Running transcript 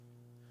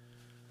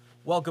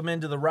Welcome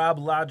into the Rob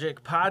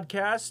Logic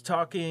podcast,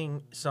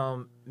 talking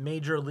some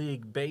Major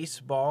League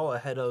Baseball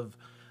ahead of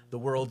the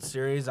World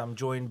Series. I'm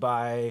joined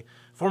by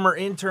former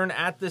intern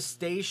at the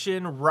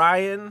station,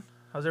 Ryan.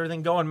 How's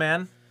everything going,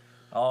 man?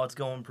 Oh, it's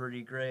going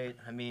pretty great.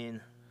 I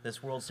mean,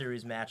 this World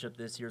Series matchup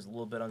this year is a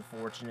little bit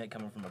unfortunate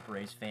coming from a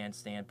Braves fan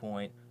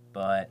standpoint,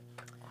 but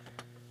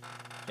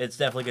it's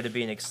definitely going to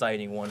be an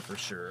exciting one for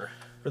sure.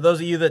 For those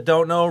of you that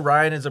don't know,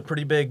 Ryan is a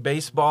pretty big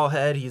baseball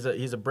head. He's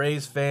a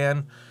Braves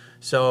fan.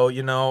 So,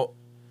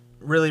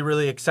 really,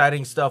 really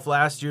exciting stuff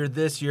last year.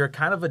 This year,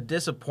 kind of a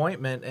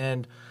disappointment.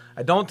 And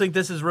I don't think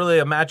this is really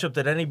a matchup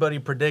that anybody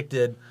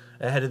predicted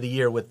ahead of the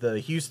year with the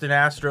Houston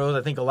Astros.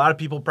 I think a lot of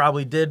people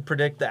probably did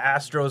predict the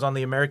Astros on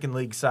the American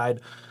League side.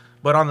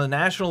 But on the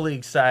National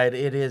League side,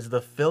 it is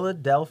the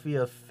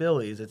Philadelphia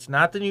Phillies. It's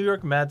not the New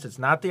York Mets. It's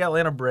not the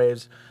Atlanta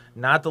Braves.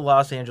 Not the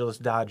Los Angeles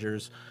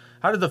Dodgers.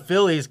 How did the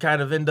Phillies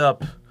kind of end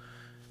up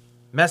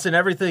messing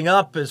everything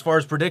up as far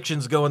as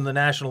predictions go in the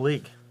National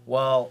League?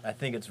 Well, I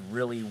think it's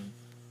really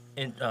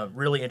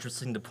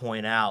interesting to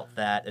point out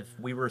that if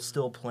we were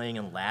still playing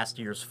in last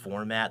year's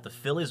format, the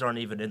Phillies aren't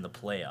even in the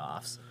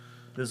playoffs.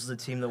 This is a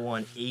team that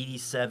won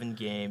 87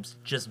 games,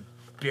 just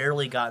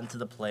barely got into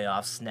the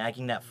playoffs,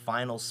 snagging that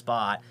final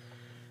spot.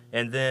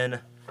 And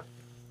then,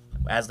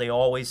 as they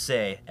always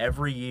say,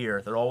 every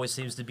year there always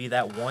seems to be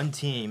that one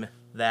team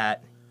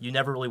that you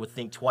never really would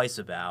think twice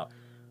about,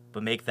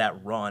 but make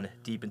that run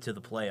deep into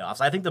the playoffs.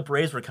 I think the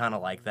Braves were kind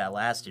of like that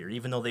last year.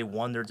 Even though they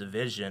won their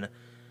division,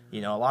 a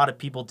lot of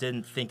people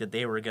didn't think that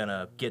they were going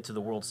to get to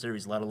the World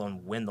Series, let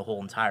alone win the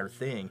whole entire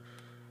thing.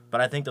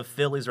 But I think the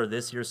Phillies are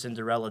this year's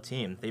Cinderella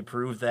team. They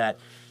proved that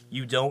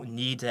you don't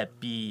need to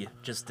be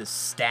just this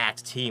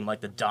stacked team like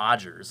the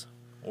Dodgers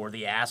or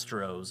the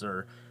Astros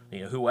or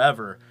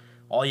whoever.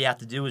 All you have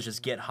to do is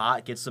just get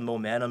hot, get some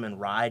momentum, and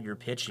ride your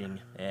pitching.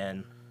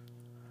 And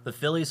the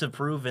Phillies have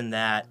proven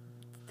that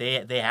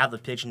they have the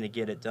pitching to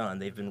get it done.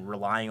 They've been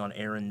relying on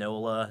Aaron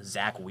Nola,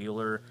 Zach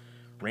Wheeler.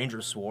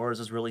 Ranger Suarez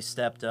has really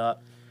stepped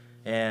up.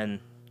 And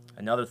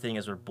another thing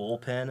is their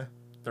bullpen.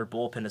 Their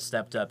bullpen has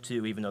stepped up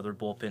too, even though their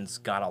bullpen's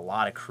got a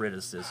lot of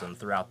criticism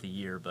throughout the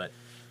year. But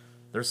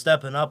they're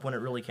stepping up when it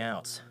really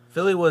counts.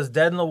 Philly was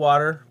dead in the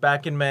water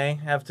back in May,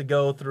 have to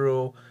go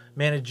through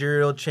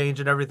managerial change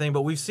and everything.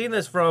 But we've seen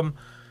this from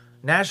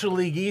National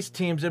League East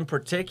teams in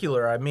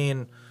particular. I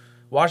mean,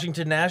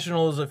 Washington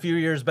Nationals a few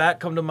years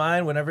back come to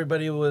mind when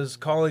everybody was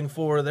calling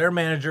for their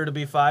manager to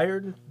be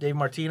fired, Dave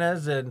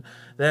Martinez, and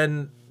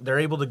then they're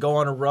able to go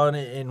on a run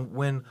and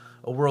win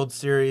a World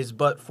Series.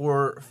 But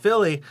for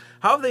Philly,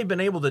 how have they been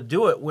able to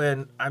do it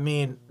when,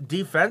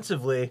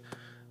 defensively,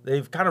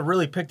 they've kind of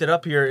really picked it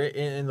up here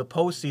in the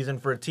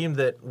postseason for a team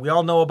that we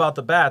all know about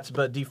the bats,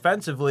 but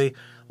defensively,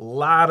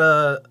 lot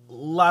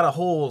of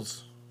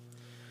holes.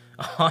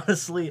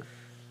 Honestly,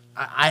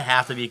 I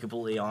have to be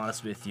completely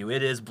honest with you.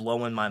 It is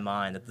blowing my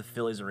mind that the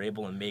Phillies are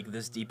able to make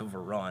this deep of a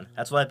run.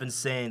 That's what I've been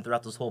saying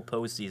throughout this whole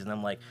postseason.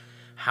 I'm like,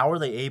 how are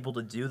they able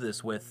to do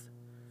this with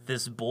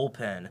this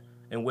bullpen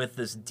and with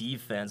this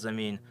defense? I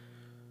mean,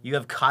 you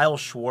have Kyle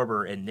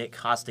Schwarber and Nick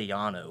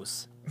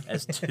Castellanos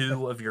as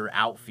two of your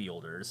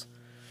outfielders.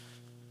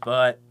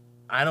 But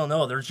I don't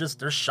know. They're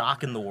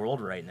shocking the world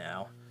right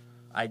now.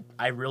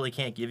 I really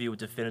can't give you a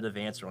definitive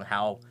answer on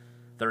how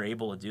they're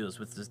able to do this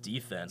with this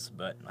defense,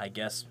 but I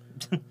guess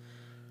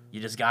you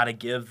just got to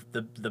give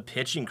the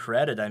pitching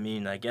credit. I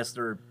mean, I guess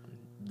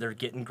they're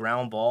getting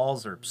ground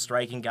balls or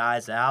striking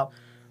guys out.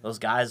 Those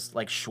guys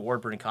like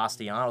Schwarber and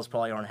Castellanos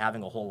probably aren't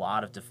having a whole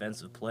lot of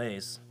defensive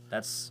plays.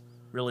 That's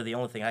really the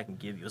only thing I can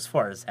give you as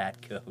far as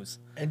that goes.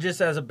 And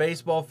just as a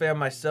baseball fan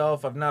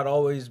myself, I've not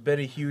always been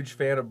a huge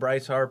fan of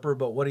Bryce Harper,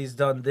 but what he's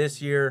done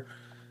this year,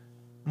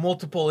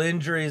 multiple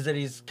injuries that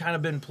he's kind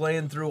of been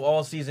playing through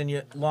all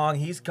season long.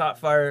 He's caught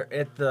fire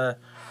at the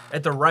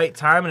right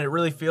time, and it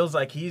really feels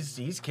like he's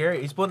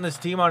putting this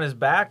team on his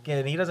back,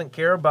 and he doesn't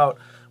care about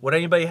what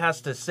anybody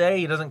has to say.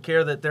 He doesn't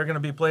care that they're going to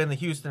be playing the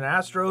Houston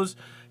Astros.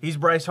 He's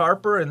Bryce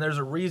Harper, and there's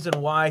a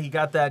reason why he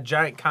got that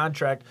giant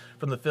contract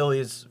from the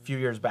Phillies a few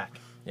years back.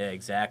 Yeah,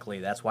 exactly.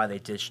 That's why they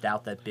dished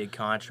out that big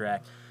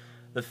contract.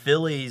 The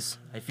Phillies,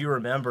 if you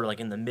remember,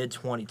 like in the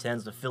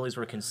mid-2010s, the Phillies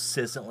were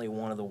consistently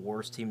one of the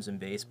worst teams in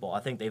baseball.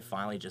 I think they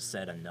finally just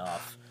said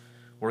enough.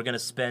 We're going to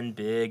spend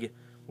big.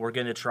 We're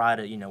going to try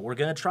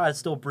to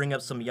still bring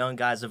up some young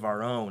guys of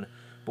our own,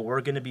 but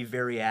we're going to be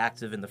very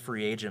active in the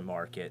free agent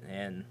market.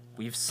 And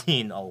we've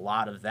seen a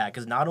lot of that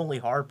because not only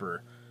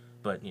Harper,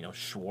 but,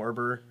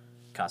 Schwarber,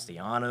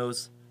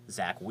 Castellanos,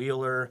 Zach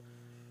Wheeler,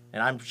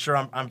 and I'm sure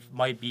I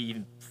might be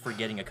even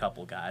forgetting a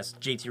couple guys.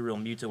 JT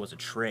Realmuto was a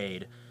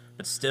trade,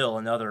 but still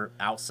another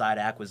outside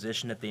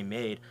acquisition that they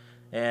made.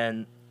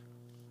 And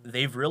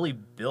they've really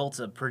built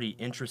a pretty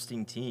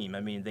interesting team. I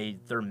mean,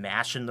 they're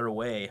mashing their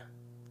way.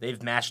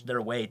 They've mashed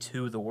their way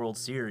to the World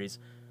Series,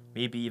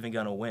 maybe even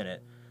going to win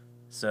it.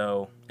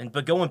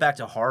 But going back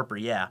to Harper,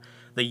 yeah,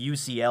 the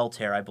UCL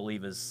tear, I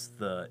believe, is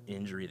the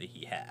injury that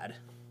he had.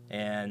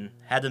 And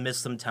had to miss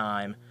some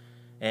time.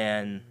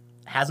 And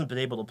hasn't been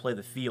able to play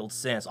the field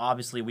since.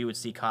 Obviously, we would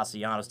see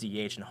Castellanos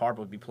DH and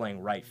Harper would be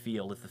playing right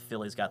field if the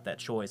Phillies got that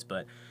choice,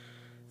 but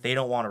they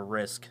don't want to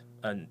risk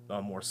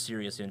a more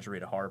serious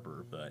injury to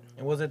Harper. But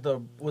And was it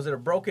a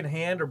broken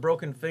hand or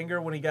broken finger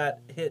when he got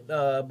hit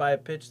by a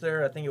pitch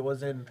there? I think it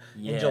was in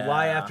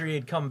July after he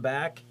had come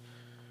back.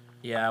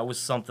 Yeah, it was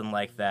something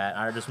like that.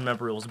 I just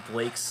remember it was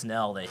Blake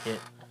Snell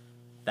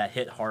that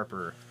hit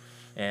Harper,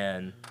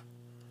 and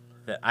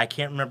I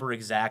can't remember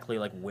exactly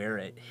like where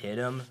it hit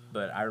him,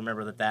 but I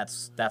remember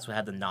that's what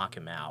had to knock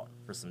him out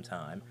for some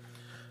time.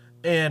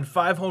 And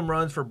 5 home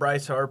runs for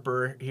Bryce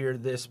Harper here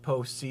this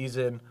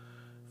postseason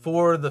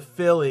for the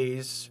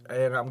Phillies.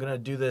 And I'm going to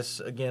do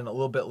this again a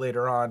little bit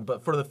later on,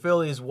 but for the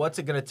Phillies, what's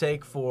it going to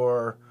take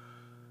for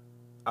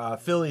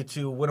Philly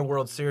to win a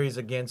World Series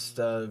against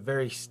a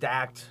very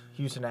stacked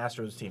Houston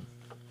Astros team?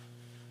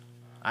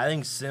 I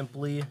think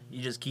simply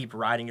you just keep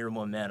riding your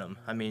momentum.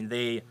 I mean,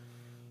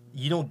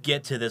 you don't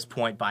get to this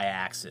point by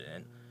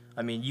accident.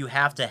 I mean, you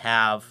have to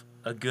have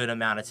a good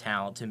amount of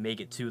talent to make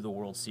it to the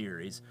World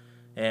Series.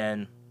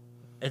 And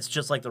it's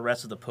just like the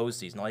rest of the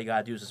postseason. All you got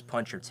to do is just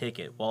punch your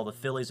ticket. Well, the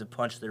Phillies have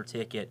punched their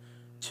ticket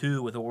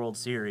with the World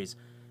Series.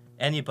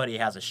 Anybody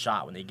has a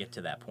shot when they get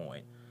to that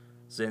point.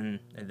 So then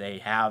they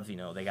have,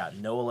 they got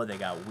Nola, they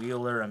got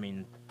Wheeler. I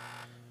mean,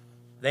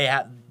 they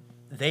have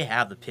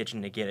the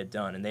pitching to get it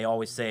done. And they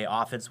always say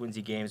offense wins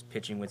you games,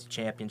 pitching wins you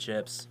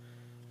championships.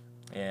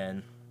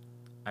 And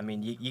I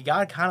mean, you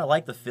got to kind of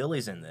like the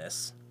Phillies in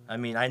this. I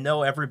mean, I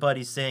know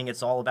everybody's saying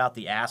it's all about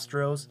the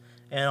Astros,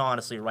 and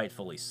honestly,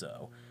 rightfully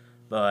so.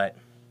 But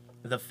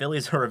the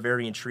Phillies are a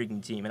very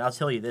intriguing team. And I'll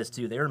tell you this,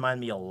 too. They remind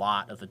me a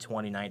lot of the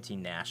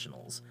 2019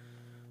 Nationals.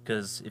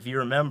 Because if you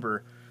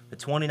remember, the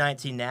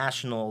 2019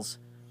 Nationals,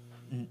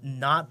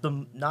 not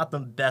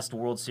the best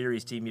World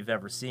Series team you've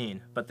ever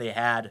seen, but they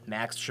had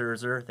Max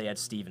Scherzer, they had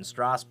Steven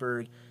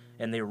Strasburg,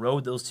 and they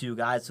rode those two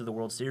guys to the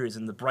World Series.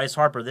 And the Bryce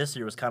Harper this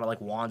year was kind of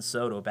like Juan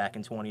Soto back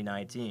in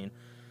 2019.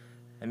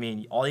 I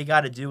mean, all you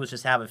got to do is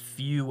just have a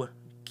few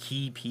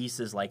key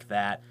pieces like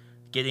that,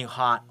 getting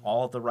hot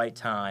all at the right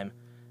time,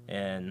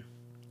 and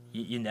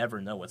you never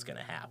know what's going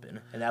to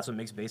happen. And that's what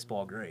makes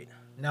baseball great.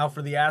 Now,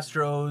 for the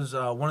Astros,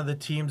 one of the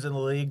teams in the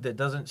league that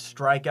doesn't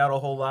strike out a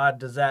whole lot,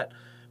 does that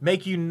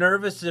make you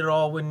nervous at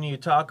all when you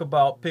talk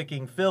about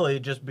picking Philly,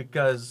 just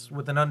because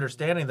with an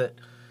understanding that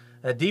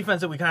that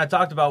defense that we kind of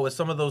talked about with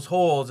some of those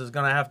holes is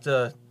going to have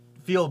to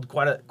field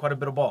quite a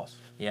bit of balls?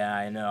 Yeah,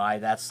 I know.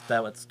 That's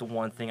the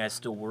one thing I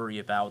still worry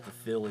about with the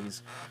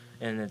Phillies.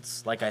 And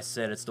it's, like I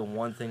said, it's the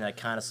one thing that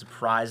kind of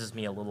surprises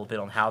me a little bit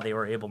on how they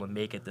were able to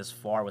make it this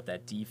far with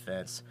that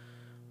defense.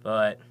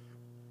 But,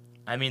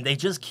 I mean, they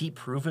just keep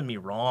proving me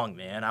wrong,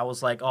 man. I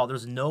was like, oh,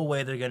 there's no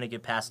way they're going to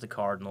get past the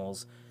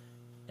Cardinals.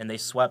 And they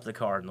swept the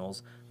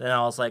Cardinals. Then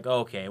I was like,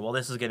 okay, well,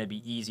 this is going to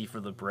be easy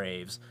for the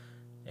Braves.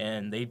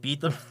 And they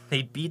beat them.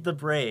 They beat the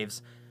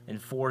Braves in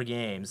 4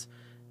 games.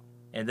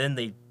 And then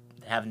they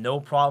have no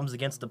problems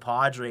against the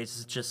Padres.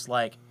 It's just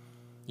like,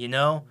 they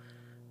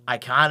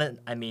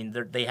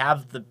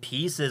have the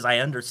pieces. I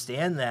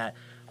understand that.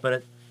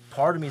 But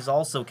part of me is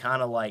also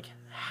kind of like,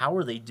 how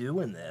are they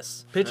doing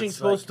this? Pitching's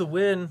supposed to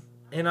win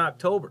in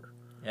October.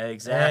 Yeah,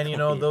 exactly.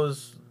 And,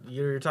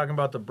 you're talking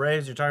about the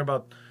Braves. You're talking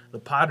about the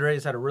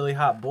Padres had a really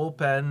hot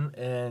bullpen,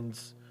 and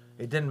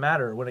it didn't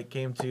matter when it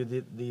came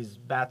to these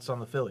bats on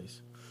the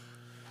Phillies.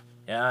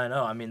 Yeah, I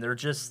know. I mean, they're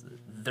just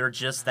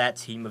that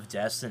team of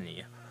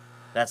destiny.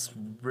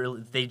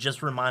 They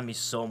just remind me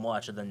so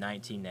much of the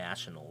 19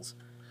 Nationals.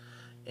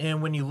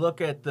 And when you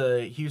look at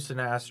the Houston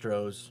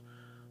Astros,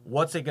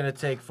 what's it going to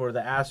take for the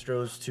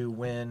Astros to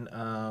win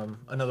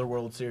another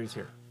World Series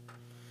here?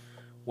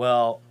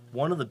 Well,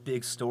 one of the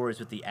big stories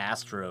with the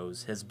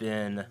Astros has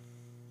been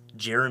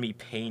Jeremy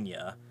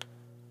Pena,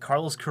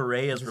 Carlos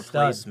Correa's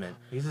replacement.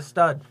 He's a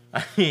stud.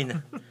 I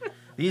mean,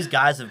 these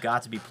guys have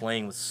got to be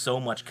playing with so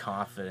much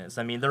confidence.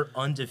 I mean, they're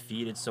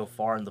undefeated so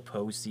far in the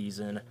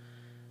postseason.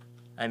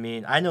 I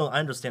mean, I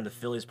understand the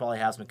Phillies probably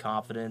have some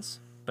confidence,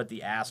 but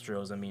the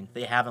Astros, I mean,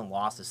 they haven't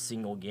lost a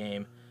single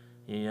game.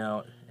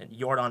 And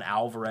Yordan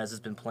Alvarez has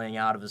been playing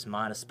out of his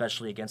mind,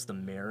 especially against the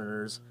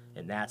Mariners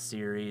in that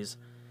series.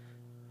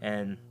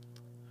 And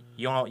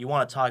you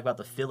want to talk about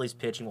the Phillies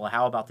pitching? Well,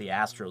 how about the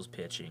Astros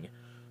pitching?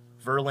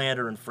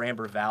 Verlander and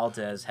Framber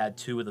Valdez had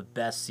 2 of the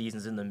best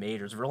seasons in the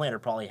majors.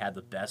 Verlander probably had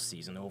the best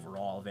season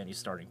overall of any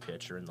starting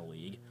pitcher in the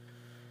league.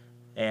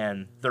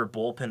 And their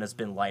bullpen has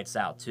been lights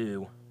out,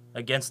 too.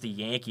 Against the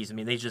Yankees, I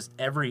mean,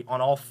 on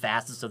all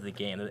facets of the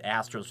game, the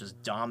Astros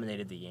just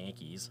dominated the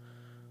Yankees.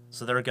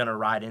 So they're going to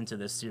ride into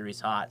this series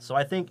hot. So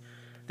I think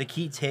the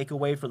key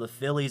takeaway for the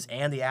Phillies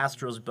and the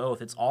Astros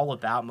both, it's all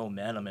about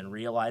momentum and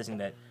realizing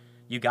that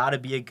you got to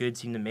be a good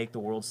team to make the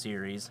World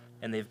Series,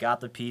 and they've got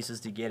the pieces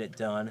to get it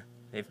done.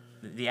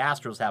 The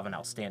Astros have an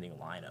outstanding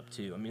lineup,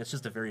 too. I mean, it's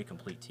just a very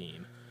complete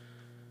team.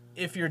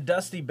 If you're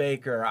Dusty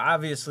Baker,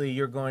 obviously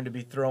you're going to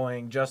be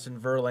throwing Justin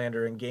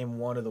Verlander in Game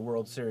 1 of the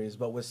World Series.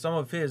 But with some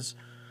of his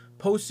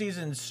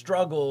postseason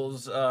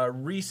struggles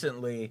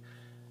recently,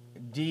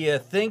 Do you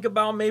think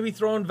about maybe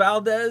throwing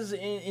Valdez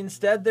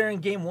instead there in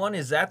game one?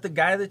 Is that the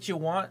guy that you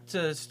want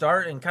to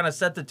start and kind of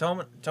set the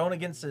tone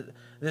against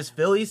this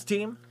Phillies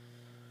team?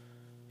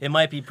 It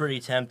might be pretty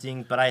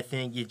tempting, but I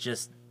think you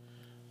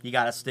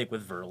got to stick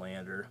with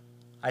Verlander.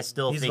 I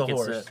still think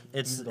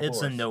it's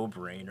a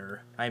no-brainer.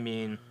 I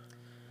mean,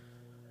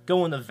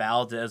 going to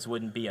Valdez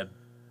wouldn't be a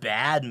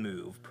bad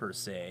move per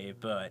se,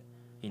 but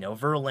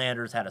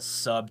Verlander's had a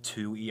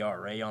sub-2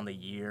 ERA on the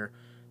year.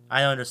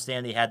 I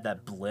understand he had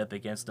that blip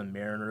against the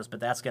Mariners, but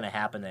that's going to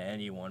happen to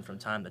anyone from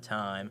time to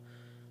time.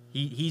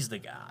 He's the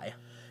guy.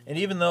 And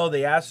even though the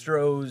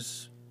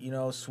Astros,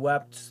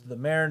 swept the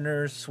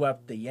Mariners,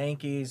 swept the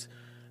Yankees,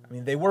 I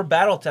mean, they were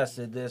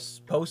battle-tested this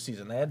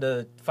postseason. They had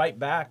to fight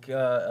back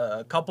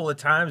a couple of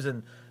times,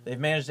 and they've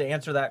managed to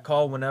answer that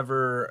call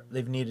whenever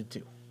they've needed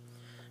to.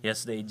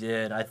 Yes, they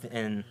did.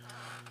 And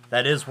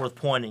that is worth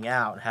pointing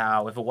out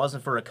how if it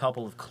wasn't for a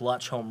couple of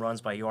clutch home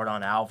runs by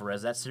Yordan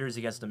Alvarez, that series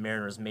against the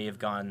Mariners may have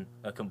gone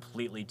a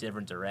completely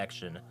different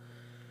direction.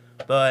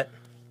 But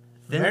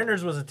the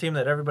Mariners was a team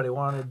that everybody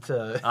wanted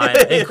to,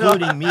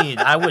 including me.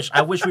 I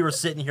wish we were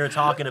sitting here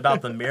talking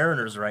about the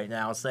Mariners right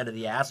now instead of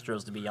the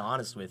Astros, to be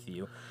honest with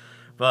you.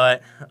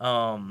 But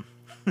I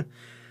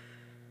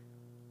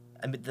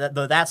mean,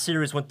 that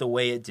series went the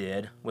way it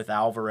did with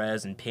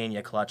Alvarez and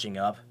Pena clutching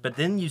up. But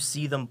then you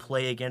see them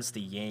play against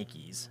the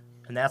Yankees.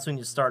 And that's when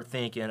you start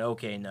thinking,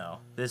 okay, no,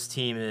 this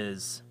team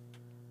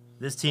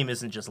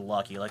isn't just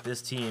lucky. Like,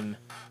 this team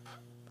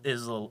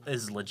is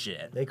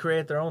legit. They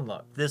create their own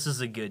luck. This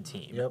is a good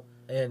team. Yep.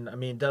 And, I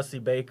mean, Dusty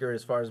Baker,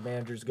 as far as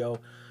managers go,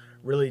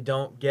 really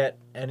don't get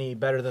any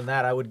better than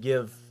that. I would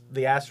give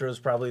the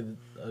Astros probably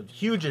a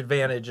huge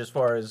advantage as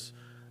far as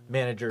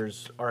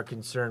managers are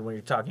concerned when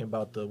you're talking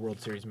about the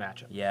World Series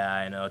matchup. Yeah,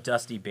 I know.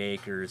 Dusty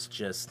Baker's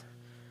just...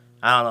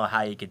 I don't know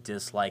how you could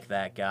dislike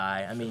that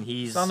guy. I mean,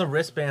 he's... It's on the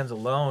wristbands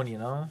alone,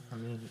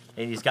 and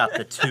he's got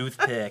the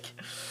toothpick.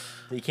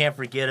 You can't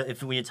forget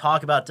it. When you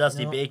talk about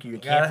Dusty Baker, you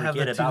can't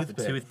forget about the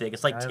toothpick.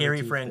 It's like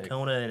Terry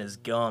Francona and his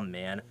gum,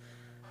 man.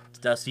 It's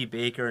Dusty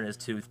Baker and his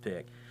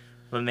toothpick.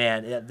 But,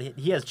 man,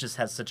 he has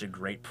such a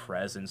great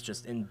presence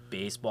just in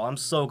baseball. I'm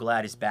so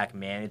glad he's back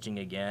managing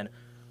again.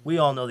 We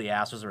all know the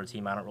Astros are a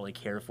team I don't really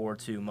care for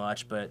too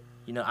much, but,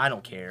 I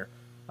don't care.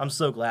 I'm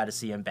so glad to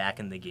see him back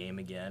in the game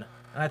again.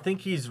 I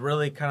think he's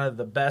really kind of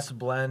the best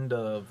blend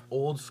of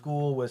old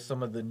school with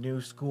some of the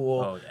new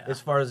school as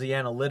far as the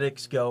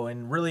analytics go,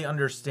 and really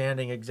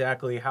understanding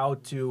exactly how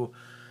to,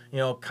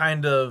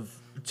 kind of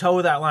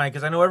toe that line.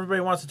 Because I know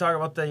everybody wants to talk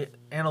about the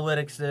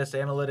analytics this,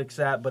 analytics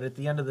that, but at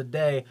the end of the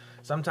day,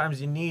 sometimes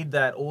you need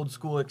that old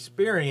school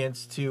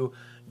experience to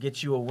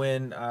get you a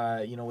win,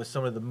 with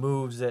some of the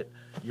moves that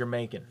you're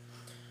making.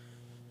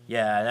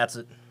 Yeah,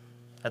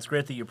 that's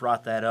great that you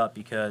brought that up,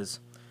 because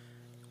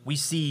we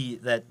see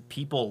that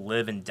people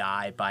live and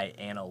die by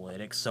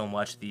analytics so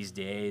much these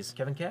days.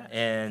 Kevin Cash.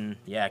 And,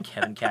 yeah,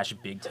 Kevin Cash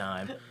big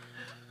time.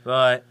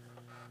 But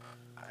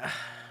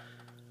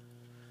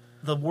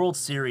the World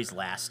Series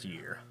last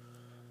year,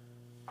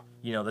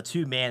 the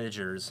two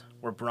managers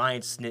were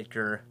Brian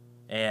Snitker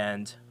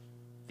and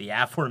the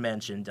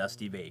aforementioned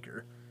Dusty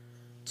Baker.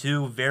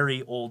 Two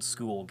very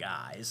old-school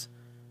guys.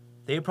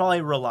 They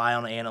probably rely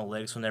on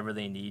analytics whenever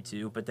they need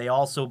to, but they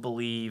also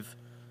believe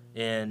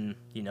in,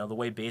 the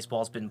way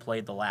baseball's been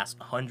played the last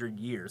 100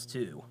 years,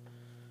 too.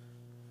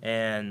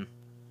 And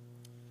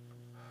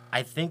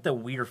I think that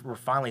we're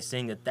finally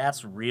seeing that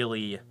that's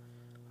really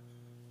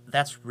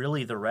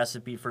the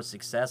recipe for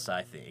success,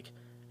 I think.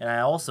 And I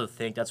also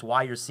think that's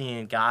why you're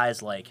seeing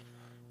guys like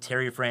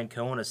Terry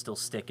Francona still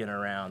sticking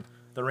around.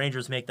 The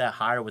Rangers make that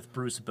hire with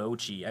Bruce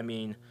Bochy. I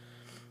mean,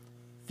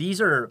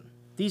 these are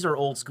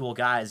old school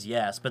guys,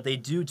 yes, but they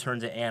do turn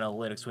to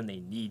analytics when they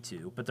need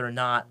to. But they're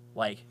not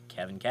like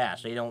Kevin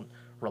Cash. They don't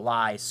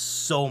rely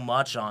so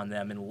much on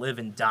them and live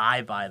and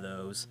die by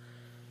those.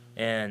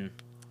 And,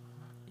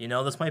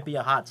 this might be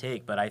a hot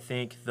take, but I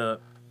think the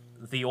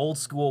old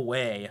school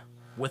way,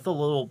 with a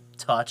little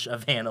touch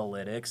of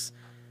analytics,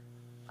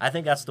 I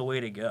think that's the way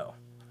to go.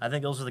 I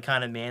think those are the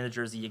kind of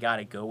managers that you got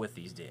to go with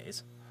these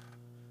days.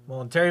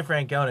 Well, and Terry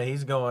Francona,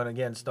 he's going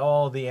against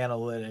all the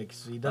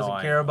analytics. He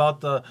doesn't care about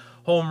the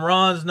home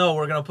runs. No,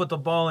 we're going to put the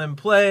ball in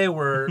play.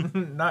 We're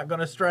not going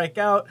to strike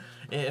out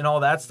and all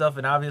that stuff.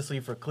 And obviously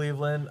for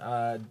Cleveland,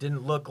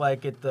 didn't look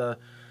like in the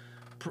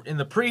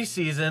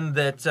preseason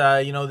that,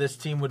 this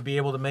team would be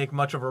able to make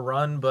much of a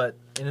run, but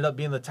ended up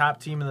being the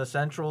top team in the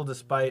Central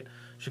despite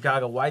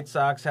Chicago White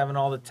Sox having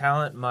all the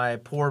talent. My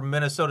poor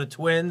Minnesota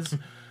Twins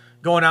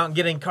going out and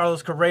getting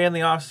Carlos Correa in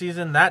the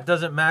offseason. That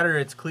doesn't matter.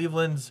 It's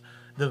Cleveland's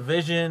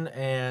division,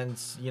 and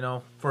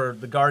for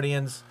the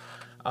Guardians,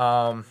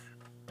 I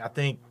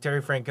think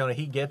Terry Francona,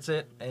 he gets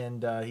it,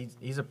 and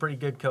he's a pretty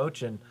good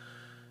coach. And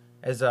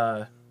as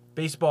a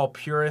baseball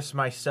purist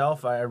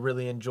myself, I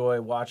really enjoy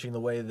watching the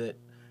way that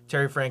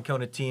Terry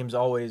Francona teams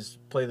always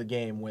play the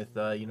game with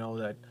that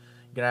you're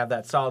gonna have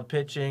that solid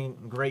pitching,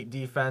 great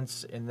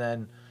defense, and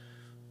then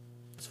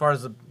as far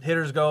as the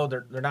hitters go,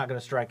 they're not going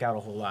to strike out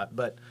a whole lot.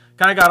 But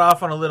kind of got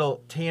off on a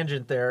little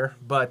tangent there.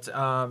 But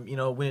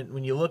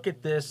when you look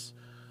at this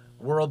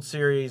World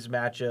Series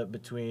matchup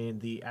between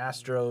the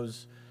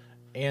Astros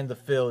and the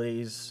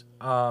Phillies,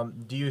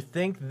 do you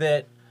think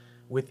that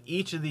with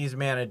each of these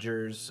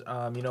managers,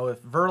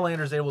 if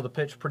Verlander's able to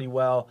pitch pretty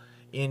well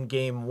in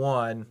Game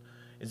 1,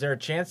 is there a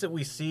chance that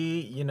we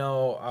see,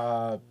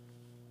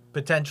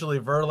 potentially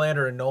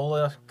Verlander and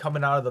Nola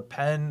coming out of the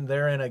pen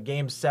there in a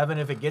Game 7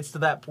 if it gets to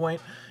that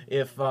point,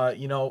 if,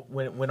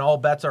 when all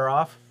bets are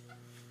off?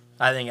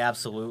 I think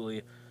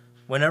absolutely.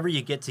 Whenever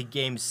you get to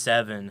Game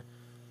 7,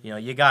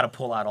 you got to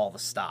pull out all the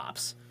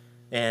stops.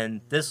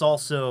 And this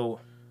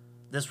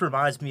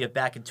reminds me of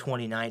back in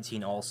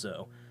 2019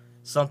 also.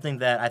 Something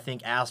that I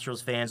think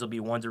Astros fans will be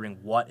wondering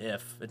what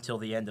if until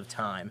the end of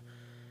time.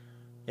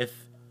 If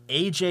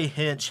A.J.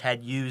 Hinch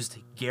had used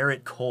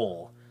Garrett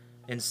Cole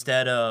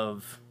instead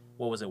of,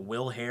 what was it,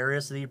 Will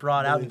Harris that he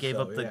brought out and gave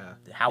up the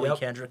Howie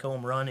Kendrick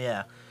home run?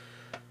 Yeah.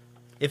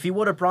 If he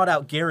would have brought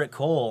out Garrett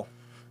Cole,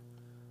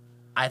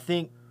 I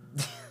think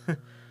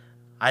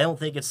I don't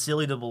think it's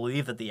silly to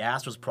believe that the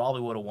Astros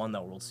probably would have won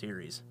that World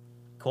Series.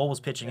 Cole was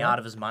pitching out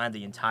of his mind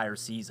the entire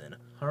season.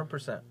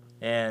 100%.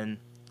 And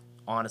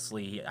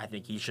honestly, I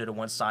think he should have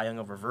won Cy Young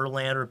over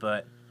Verlander,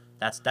 but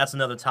that's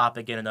another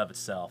topic in and of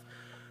itself.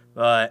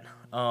 But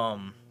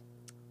I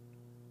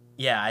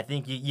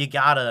think you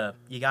gotta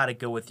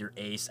go with your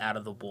ace out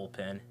of the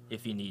bullpen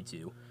if you need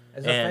to.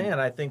 As a fan,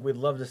 I think we'd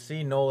love to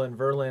see Nolan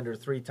Verlander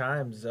 3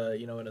 times,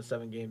 in a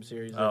 7-game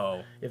series.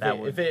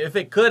 If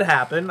it could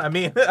happen, I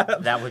mean,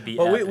 that would be.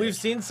 But we've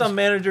seen some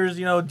managers,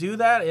 do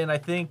that, and I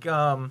think,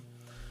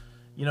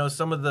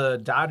 some of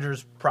the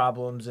Dodgers'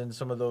 problems in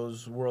some of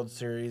those World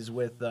Series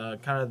with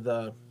kind of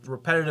the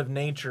repetitive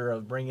nature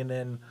of bringing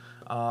in.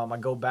 I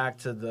go back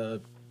to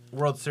the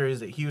World Series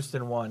that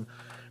Houston won.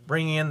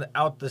 Bringing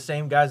out the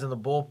same guys in the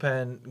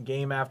bullpen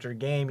game after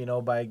game,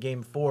 by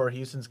Game 4,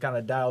 Houston's kind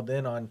of dialed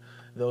in on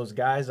those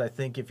guys. I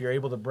think if you're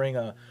able to bring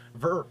a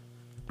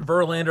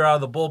Verlander out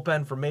of the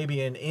bullpen for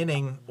maybe an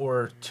inning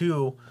or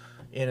 2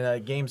 in a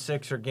Game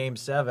 6 or Game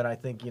 7, I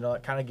think,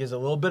 it kind of gives a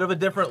little bit of a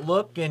different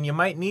look, and you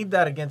might need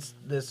that against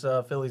this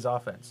Phillies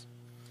offense.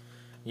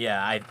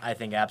 Yeah, I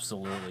think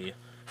absolutely.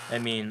 I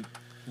mean,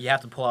 you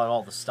have to pull out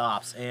all the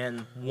stops.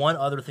 And one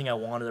other thing I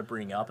wanted to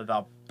bring up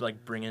about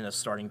bringing in a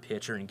starting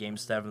pitcher in Game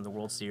 7 of the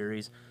World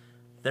Series,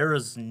 there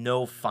is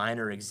no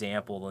finer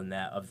example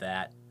of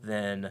that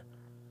than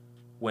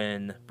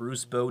when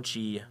Bruce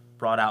Bochy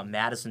brought out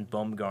Madison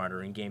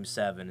Bumgarner in Game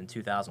 7 in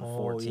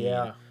 2014. Oh,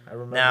 yeah. I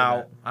remember now,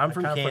 that. I'm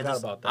from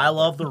Kansas. I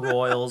love the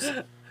Royals,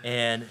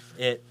 and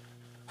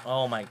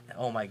oh my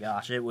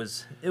gosh, it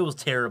was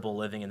terrible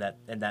living in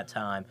that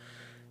time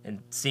and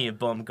seeing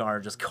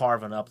Bumgarner just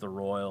carving up the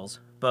Royals.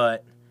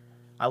 But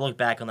I look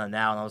back on that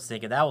now, and I was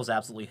thinking that was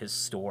absolutely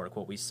historic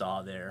what we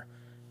saw there.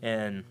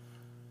 And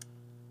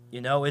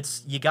you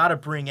got to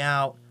bring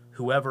out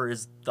whoever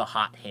is the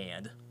hot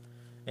hand.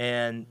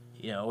 And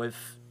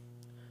if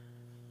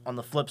on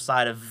the flip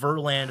side, if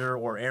Verlander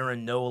or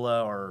Aaron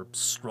Nola are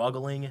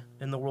struggling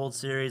in the World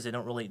Series, they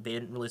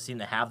didn't really seem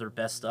to have their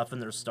best stuff in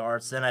their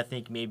starts, then I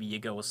think maybe you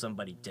go with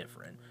somebody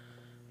different.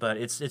 But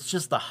it's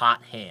just the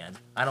hot hand.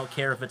 I don't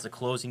care if it's a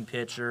closing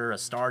pitcher, a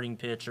starting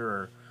pitcher,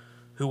 or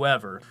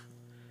whoever.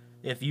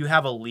 If you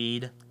have a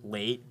lead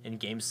late in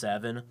Game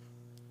 7,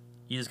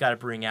 you just got to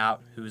bring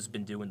out who's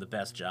been doing the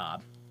best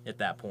job at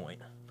that point.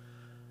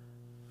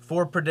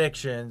 For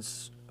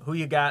predictions, who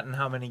you got in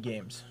how many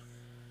games?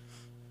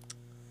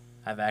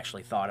 I've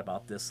actually thought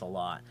about this a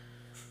lot.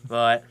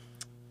 And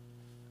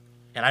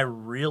I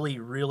really,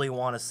 really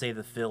want to say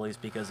the Phillies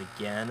because,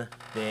 again,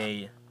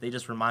 they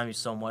just remind me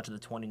so much of the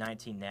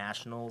 2019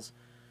 Nationals.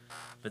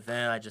 But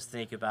then I just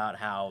think about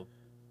how,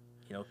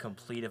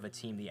 complete of a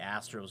team the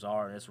Astros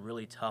are, and it's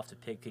really tough to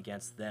pick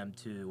against them,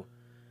 too.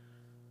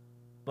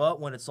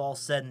 But when it's all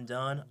said and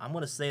done, I'm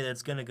going to say that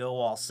it's going to go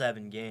all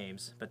 7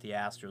 games, but the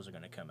Astros are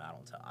going to come out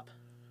on top.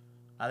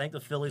 I think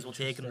the Phillies will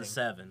take them to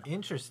 7.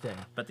 Interesting.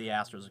 But the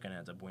Astros are going to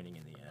end up winning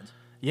in the end.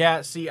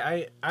 Yeah, see,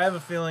 I have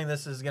a feeling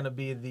this is going to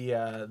be the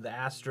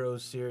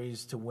Astros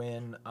series to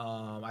win.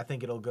 I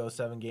think it'll go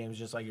 7 games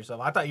just like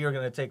yourself. I thought you were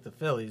going to take the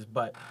Phillies,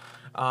 but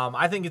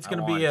I think it's going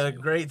to be a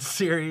great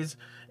series.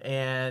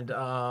 And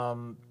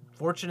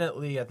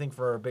fortunately, I think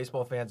for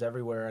baseball fans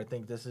everywhere, I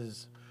think this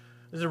is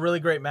a really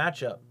great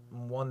matchup,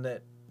 one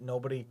that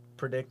nobody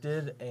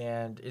predicted.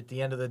 And at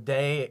the end of the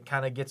day, it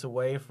kind of gets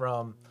away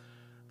from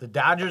the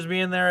Dodgers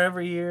being there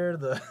every year.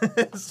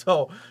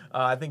 So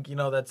I think,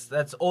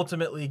 that's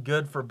ultimately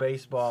good for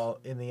baseball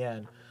in the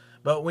end.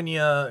 But when you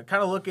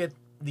kind of look at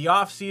the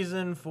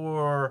offseason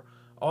for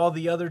all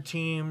the other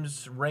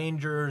teams,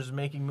 Rangers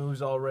making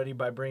moves already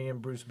by bringing in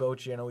Bruce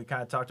Bochy. I know we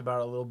kind of talked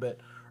about it a little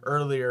bit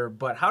earlier,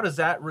 but how does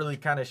that really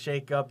kind of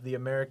shake up the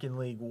American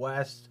League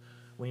West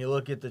when you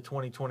look at the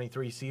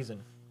 2023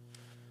 season?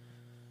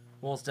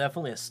 Well, it's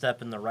definitely a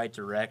step in the right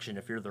direction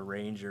if you're the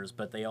Rangers,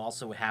 but they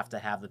also have to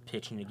have the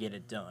pitching to get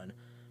it done.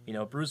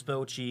 Bruce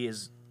Bochy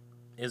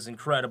is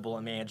incredible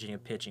at managing a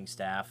pitching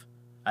staff.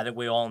 I think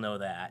we all know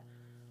that.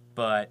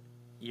 but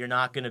you're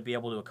not going to be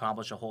able to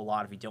accomplish a whole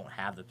lot if you don't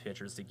have the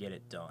pitchers to get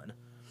it done.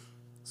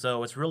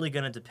 So it's really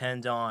going to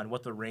depend on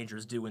what the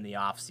Rangers do in the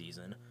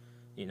offseason.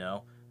 You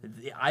know,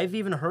 I've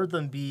even heard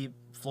them be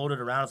floated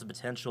around as a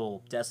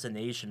potential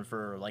destination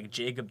for like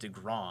Jacob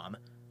deGrom.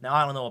 Now,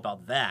 I don't know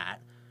about that,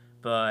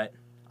 but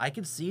I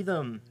could see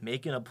them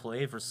making a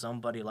play for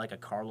somebody like a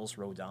Carlos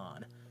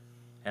Rodon.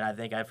 And I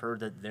think I've heard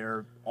that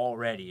they're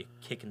already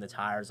kicking the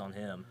tires on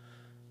him.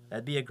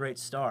 That'd be a great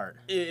start.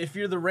 If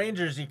you're the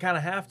Rangers, you kind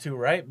of have to,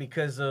 right?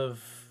 Because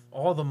of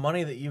all the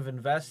money that you've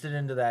invested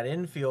into that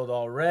infield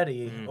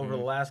already over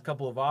the last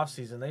couple of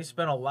offseasons. They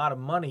spent a lot of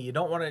money. You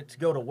don't want it to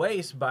go to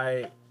waste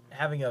by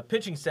having a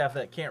pitching staff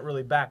that can't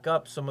really back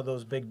up some of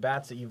those big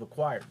bats that you've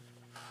acquired.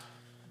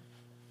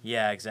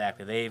 Yeah,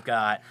 exactly. They've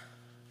got,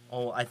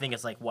 I think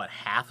it's like, what,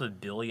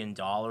 $500 million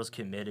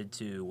committed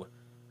to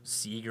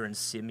Seager and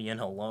Semien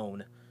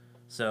alone.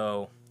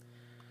 So,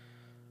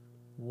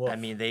 Woof. I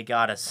mean, they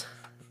got us.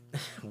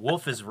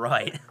 Wolf is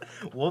right.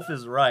 Wolf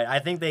is right. I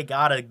think they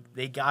gotta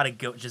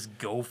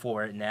go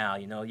for it now.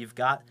 You know, you've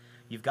got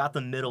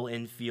the middle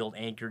infield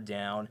anchored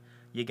down.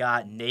 You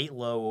got Nate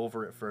Lowe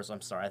over at first.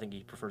 I'm sorry, I think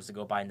he prefers to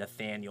go by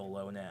Nathaniel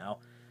Lowe now.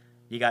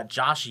 You got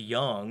Josh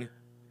Young,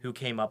 who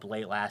came up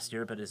late last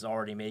year but is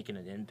already making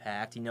an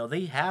impact. You know,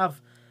 they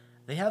have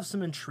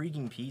some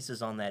intriguing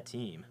pieces on that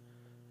team.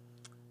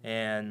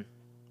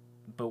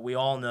 But we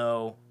all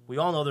know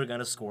they're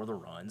gonna score the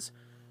runs.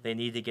 They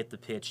need to get the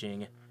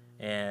pitching.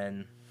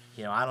 And,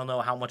 you know, I don't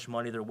know how much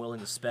money they're willing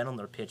to spend on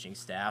their pitching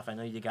staff. I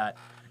know you got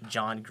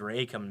John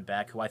Gray coming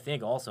back, who I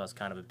think also has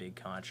kind of a big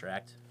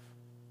contract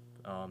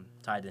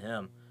tied to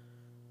him.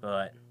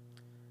 But,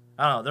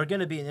 I don't know. They're going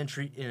to be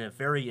in a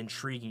very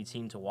intriguing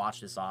team to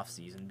watch this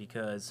offseason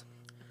because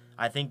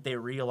I think they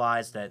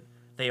realize that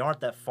they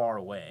aren't that far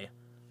away.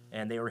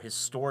 And they were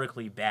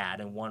historically bad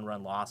in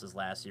one-run losses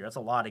last year. That's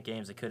a lot of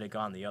games that could have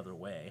gone the other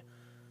way.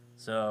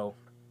 So,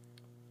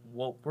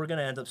 well, we're going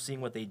to end up seeing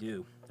what they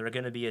do. They're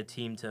going to be a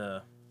team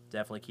to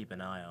definitely keep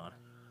an eye on.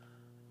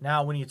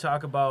 Now, when you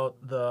talk about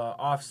the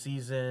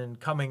offseason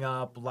coming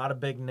up, a lot of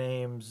big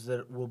names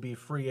that will be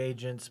free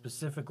agents,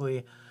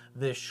 specifically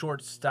this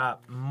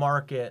shortstop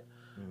market.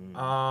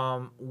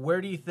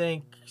 Where do you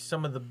think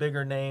some of the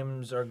bigger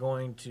names are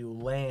going to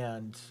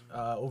land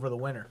over the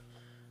winter?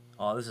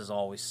 Oh, this is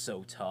always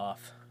so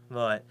tough.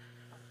 But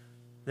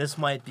this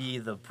might be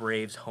the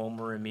Braves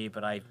homer in me,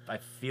 but I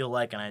feel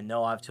like, and I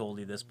know I've told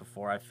you this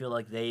before, I feel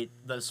like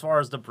as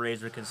far as the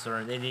Braves are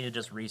concerned, they need to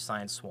just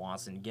re-sign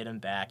Swanson, get him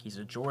back. He's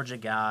a Georgia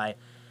guy.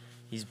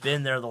 He's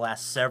been there the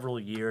last several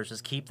years.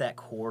 Just keep that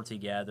core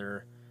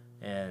together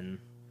and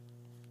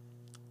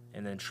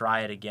then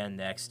try it again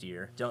next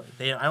year.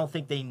 I don't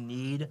think they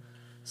need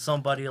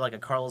somebody like a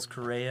Carlos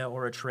Correa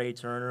or a Trey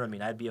Turner. I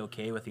mean, I'd be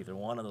okay with either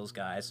one of those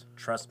guys.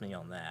 Trust me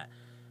on that.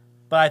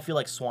 But I feel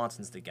like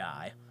Swanson's the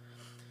guy.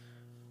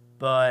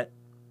 But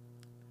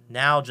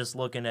now just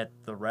looking at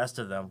the rest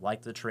of them,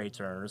 like the Trey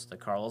Turners, the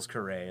Carlos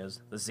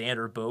Correas, the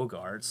Xander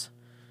Bogaerts.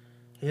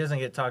 He doesn't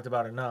get talked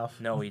about enough.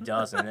 No, he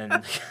doesn't.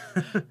 And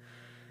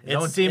his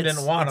own team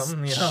didn't want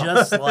him. It's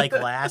just like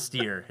last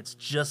year. It's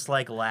just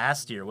like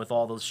last year with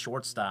all those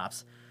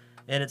shortstops.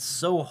 And it's just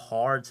so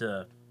hard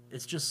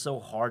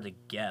to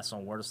guess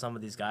on where some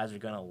of these guys are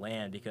going to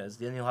land because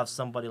then you'll have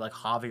somebody like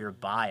Javier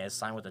Baez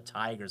sign with the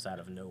Tigers out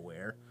of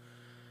nowhere.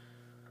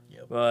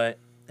 Yep.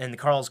 And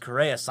Carlos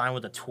Correa signed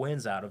with the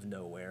Twins out of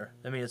nowhere.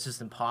 I mean, it's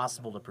just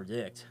impossible to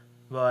predict.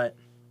 But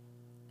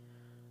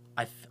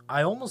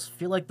I almost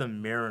feel like the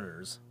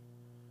Mariners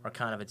are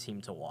kind of a team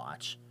to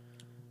watch.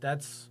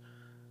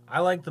 I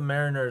like the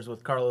Mariners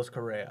with Carlos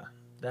Correa.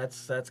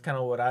 That's kind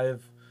of what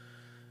I've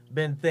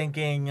been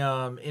thinking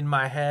in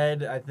my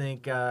head. I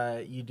think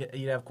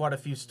you'd have quite a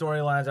few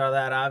storylines out of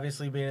that,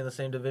 obviously being in the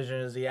same division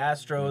as the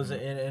Astros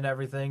and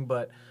everything.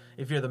 But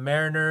if you're the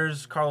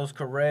Mariners, Carlos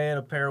Correa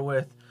to pair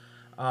with,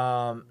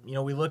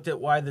 we looked at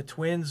why the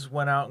Twins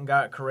went out and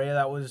got Correa.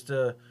 That was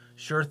to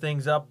shore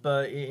things up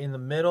in the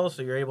middle,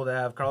 so you're able to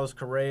have Carlos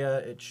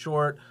Correa at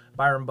short,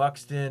 Byron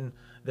Buxton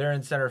there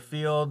in center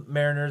field.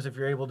 Mariners, if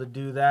you're able to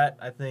do that,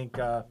 I think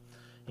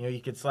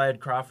you could slide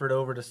Crawford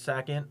over to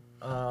second.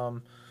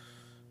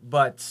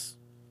 But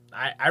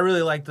I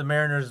really like the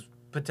Mariners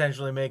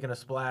potentially making a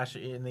splash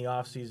in the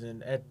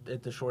offseason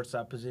at the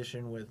shortstop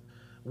position with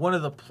one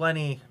of the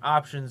plenty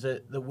options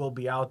that will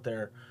be out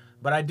there.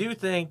 But I do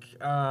think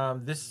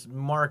this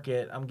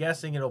market, I'm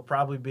guessing it'll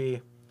probably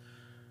be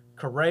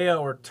Correa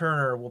or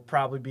Turner will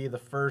probably be the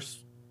first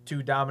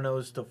two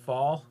dominoes to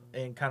fall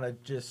and kind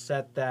of just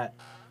set that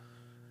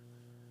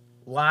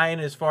line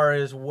as far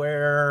as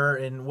where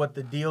and what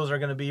the deals are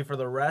going to be for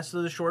the rest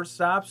of the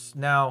shortstops.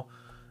 Now,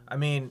 I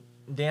mean,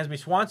 Dansby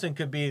Swanson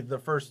could be the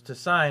first to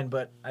sign,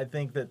 but I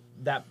think that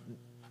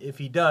if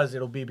he does,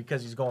 it'll be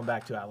because he's going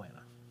back to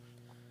Atlanta.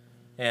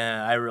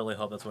 Yeah, I really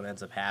hope that's what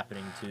ends up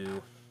happening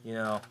too.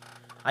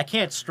 I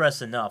can't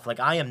stress enough. Like,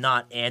 I am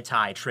not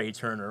anti-Trey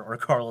Turner or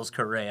Carlos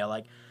Correa.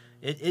 Like,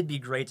 it'd be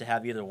great to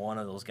have either one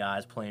of those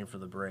guys playing for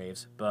the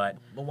Braves, but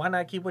why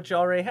not keep what you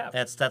already have?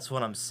 That's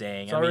what I'm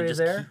saying. It's already just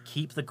there.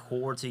 Keep the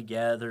core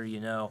together.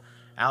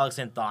 Alex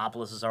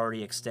Anthopoulos has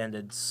already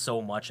extended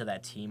so much of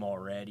that team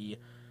already.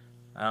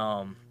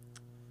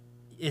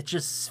 It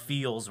just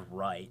feels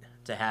right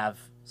to have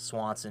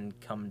Swanson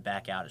coming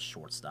back out as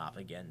shortstop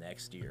again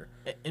next year.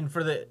 And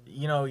for the,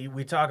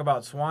 we talk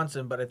about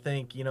Swanson, but I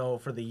think,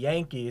 for the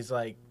Yankees,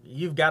 like,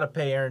 you've got to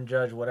pay Aaron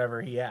Judge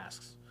whatever he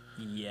asks.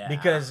 Yeah.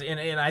 Because,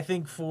 and I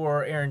think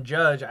for Aaron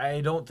Judge,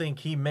 I don't think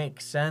he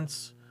makes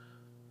sense,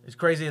 as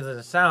crazy as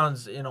it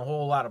sounds, in a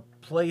whole lot of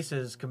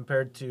places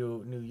compared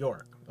to New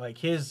York. Like,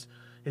 his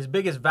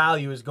biggest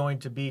value is going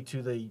to be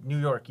to the New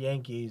York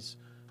Yankees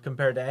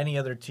compared to any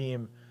other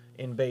team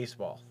in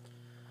baseball.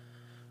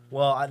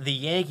 Well, the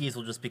Yankees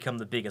will just become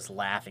the biggest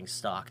laughing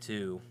stock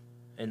too,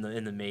 in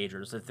the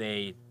majors if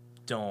they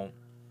don't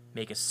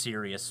make a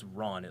serious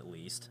run at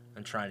least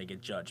and trying to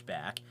get Judge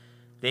back.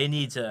 They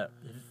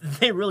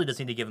really just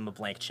need to give him a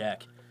blank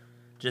check.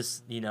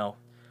 Just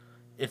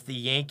if the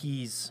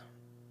Yankees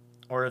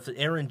or if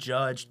Aaron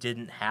Judge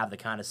didn't have the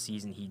kind of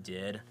season he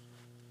did,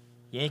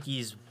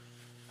 Yankees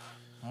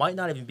might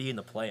not even be in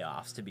the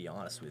playoffs. To be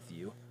honest with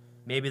you,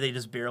 maybe they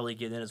just barely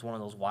get in as one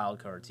of those wild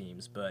card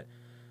teams, but.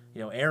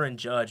 Aaron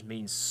Judge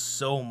means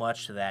so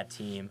much to that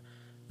team.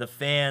 The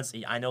fans,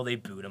 I know they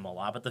booed him a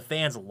lot, but the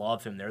fans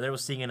love him there. They were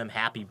singing him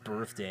happy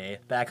birthday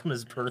back on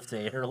his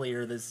birthday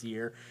earlier this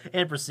year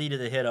and proceeded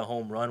to hit a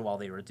home run while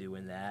they were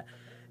doing that.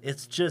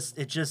 It's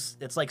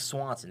like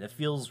Swanson. It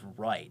feels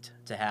right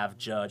to have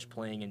Judge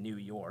playing in New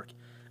York.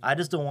 I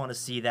just don't want to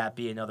see that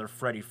be another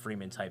Freddie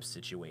Freeman type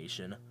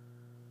situation.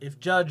 If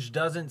Judge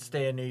doesn't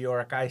stay in New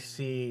York, I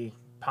see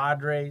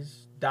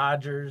Padres,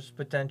 Dodgers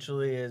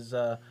potentially as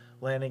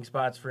landing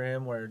spots for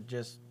him, where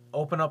just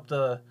open up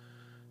the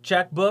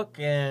checkbook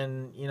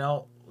and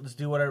let's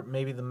do whatever.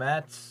 Maybe the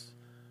Mets,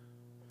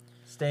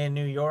 stay in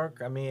New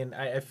York. I mean,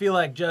 I feel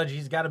like Judge,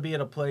 he's got to be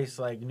at a place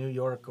like New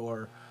York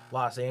or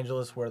Los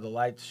Angeles where the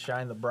lights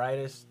shine the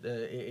brightest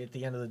at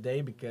the end of the day,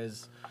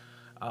 because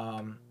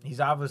he's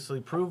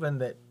obviously proven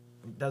that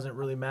it doesn't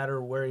really matter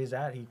where he's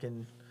at. He's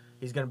going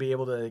to be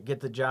able to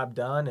get the job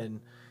done, and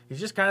he's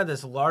just kind of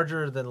this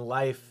larger than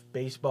life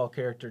baseball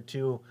character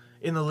too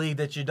in the league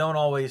that you don't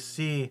always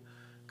see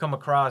come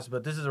across.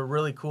 But this is a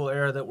really cool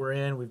era that we're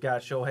in. We've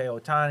got Shohei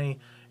Ohtani,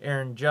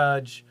 Aaron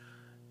Judge.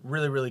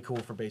 Really, really cool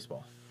for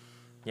baseball.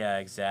 Yeah,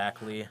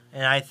 exactly.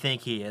 And I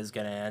think he is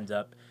going to end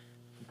up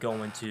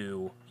going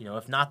to,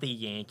 if not the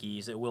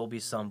Yankees, it will be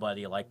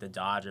somebody like the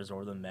Dodgers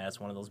or the Mets,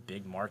 one of those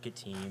big market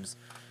teams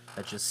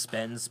that just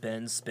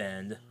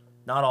spend.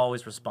 Not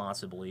always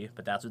responsibly,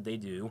 but that's what they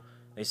do.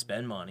 They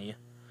spend money.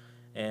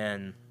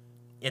 And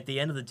at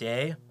the end of the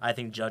day, I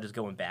think Judge is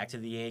going back to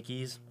the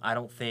Yankees. I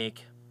don't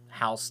think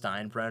Hal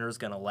Steinbrenner is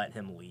going to let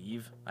him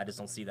leave. I just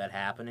don't see that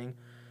happening.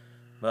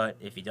 But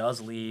if he does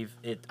leave,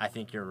 I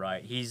think you're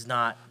right. He's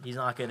not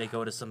going to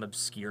go to some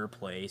obscure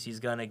place. He's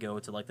going to go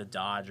to like the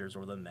Dodgers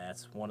or the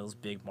Mets, one of those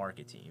big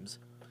market teams.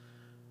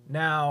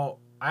 Now,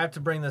 I have to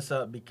bring this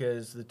up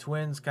because the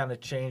Twins kind of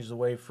changed the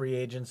way free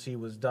agency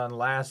was done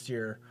last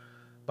year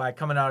by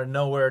coming out of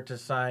nowhere to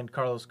sign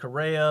Carlos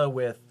Correa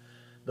with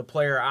the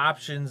player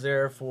options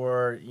there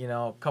for,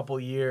 a couple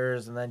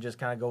years, and then just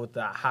kind of go with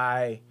the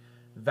high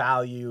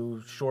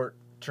value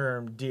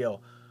short-term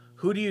deal.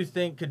 Who do you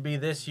think could be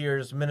this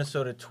year's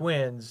Minnesota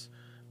Twins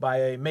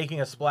by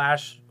making a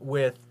splash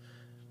with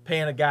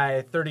paying a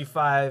guy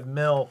 $35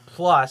 million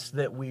plus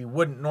that we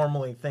wouldn't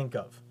normally think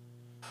of?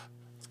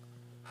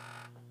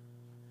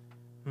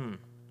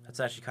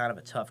 That's actually kind of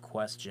a tough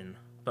question,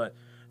 but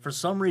for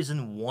some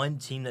reason, one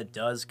team that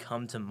does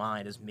come to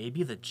mind is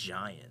maybe the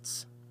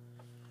Giants.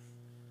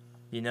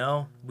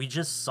 We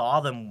just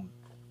saw them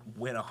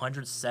win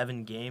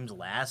 107 games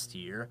last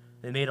year.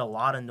 They made a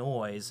lot of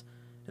noise,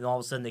 and all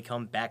of a sudden they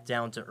come back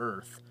down to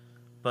earth.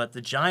 But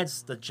the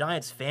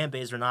Giants fan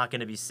base are not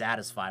going to be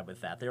satisfied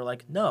with that. They're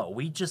like, no,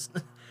 we just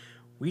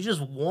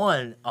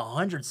won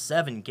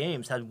 107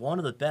 games, had one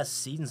of the best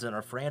seasons in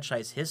our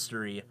franchise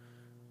history.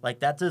 Like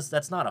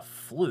that's not a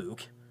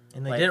fluke.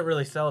 And they didn't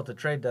really sell at the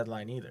trade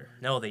deadline either.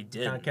 No, they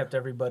didn't. Kind of kept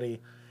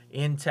everybody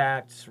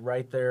intact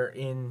right there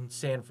in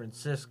San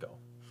Francisco.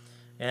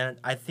 And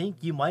I think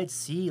you might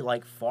see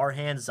like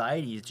Farhan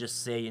Zaidi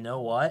just say, you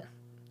know what?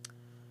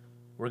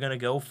 We're gonna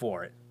go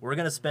for it. We're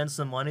gonna spend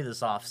some money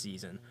this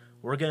offseason.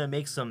 We're gonna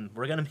make some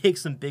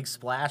big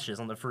splashes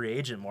on the free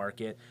agent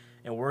market,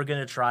 and we're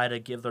gonna try to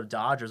give the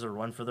Dodgers a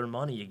run for their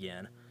money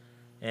again.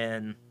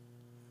 And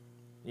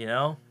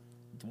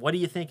what do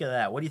you think of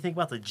that? What do you think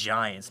about the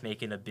Giants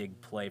making a big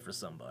play for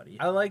somebody?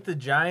 I like the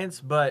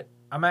Giants, but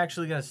I'm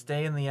actually gonna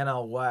stay in the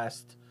NL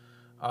West.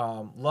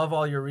 Love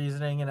all your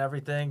reasoning and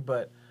everything,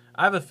 but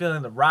I have a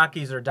feeling the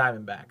Rockies are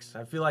Diamondbacks.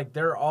 I feel like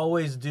they're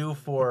always due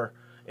for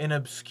an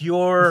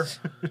obscure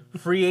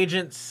free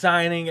agent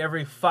signing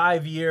every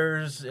 5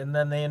 years, and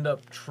then they end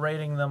up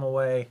trading them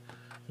away,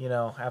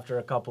 after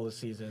a couple of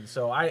seasons.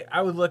 So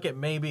I would look at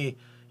maybe,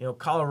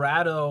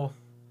 Colorado,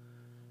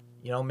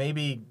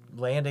 maybe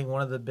landing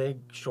one of the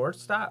big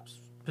shortstops,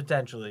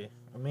 potentially.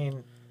 I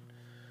mean,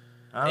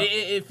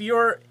 if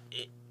you're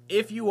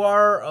if you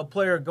are a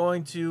player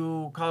going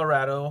to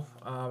Colorado,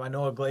 I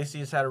know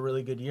Iglesias had a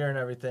really good year and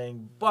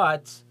everything,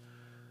 but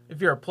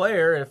if you're a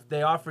player, if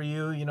they offer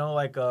you,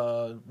 like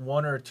a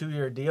 1 or 2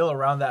 year deal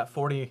around that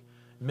 40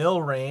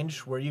 mil range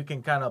where you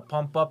can kind of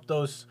pump up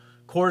those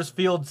Coors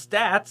Field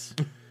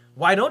stats,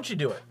 why don't you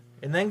do it?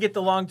 And then get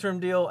the long-term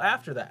deal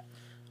after that.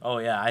 Oh,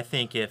 yeah. I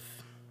think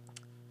if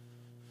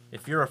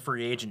you're a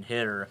free agent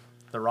hitter,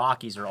 the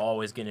Rockies are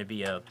always going to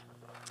be a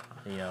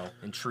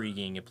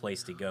intriguing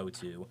place to go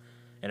to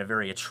and a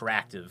very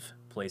attractive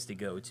place to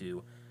go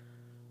to.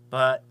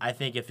 But I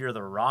think if you're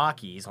the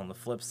Rockies, on the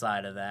flip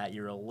side of that,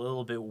 you're a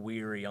little bit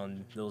weary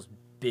on those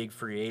big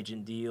free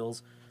agent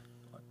deals,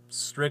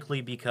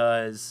 strictly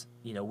because,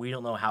 we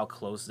don't know how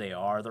close they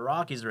are. The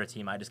Rockies are a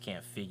team I just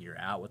can't figure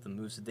out with the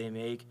moves that they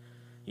make.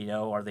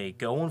 Are they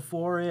going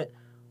for it?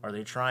 Are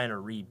they trying to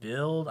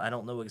rebuild? I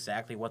don't know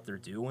exactly what they're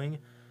doing.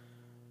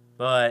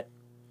 But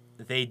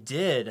they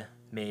did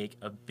make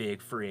a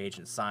big free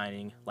agent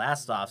signing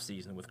last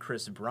offseason with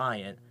Chris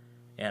Bryant.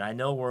 And I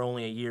know we're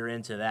only a year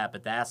into that,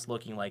 but that's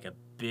looking like a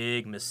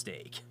big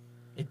mistake.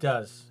 It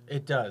does.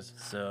 It does.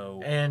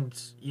 So, and,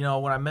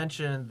 when I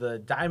mentioned the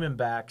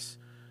Diamondbacks,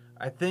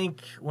 I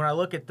think when I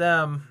look at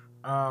them,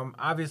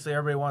 obviously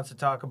everybody wants to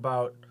talk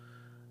about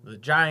the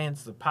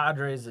Giants, the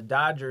Padres, the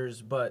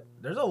Dodgers, but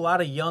there's a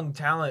lot of young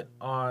talent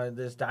on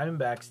this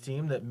Diamondbacks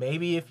team that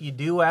maybe if you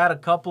do add a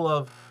couple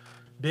of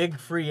big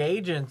free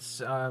agents,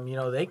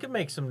 they could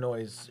make some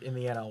noise in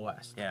the NL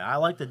West. Yeah, I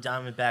like the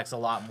Diamondbacks a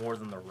lot more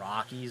than the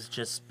Rockies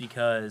just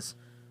because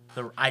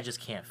I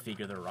just can't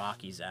figure the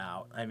Rockies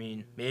out. I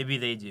mean, maybe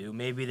they do.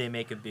 Maybe they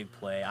make a big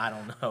play. I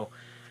don't know.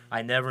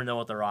 I never know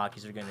what the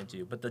Rockies are going to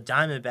do. But the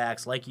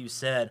Diamondbacks, like you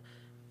said,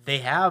 they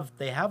have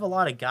a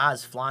lot of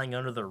guys flying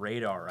under the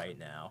radar right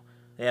now.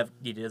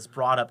 You just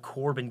brought up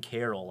Corbin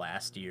Carroll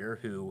last year,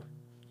 who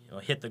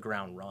hit the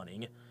ground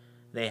running.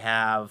 They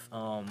have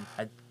I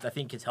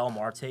think Ketel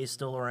Marte is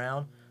still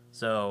around,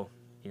 so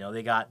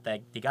they got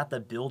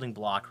the building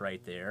block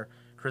right there.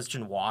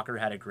 Christian Walker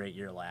had a great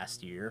year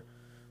last year.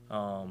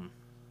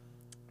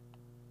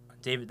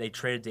 They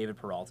traded David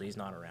Peralta. He's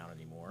not around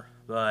anymore,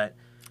 but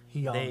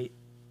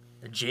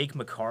Jake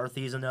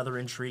McCarthy is another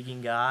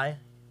intriguing guy.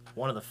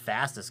 One of the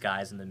fastest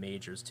guys in the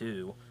majors,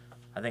 too.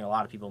 I think a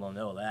lot of people don't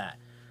know that.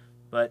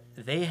 But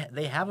they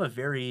have a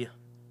very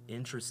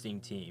interesting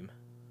team.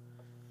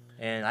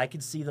 And I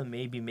could see them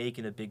maybe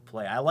making a big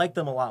play. I like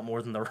them a lot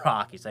more than the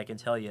Rockies, I can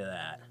tell you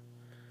that.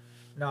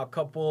 Now, a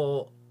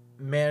couple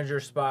manager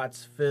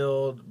spots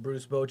filled.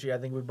 Bruce Bochy, I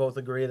think we both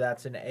agree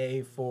that's an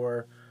A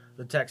for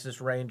the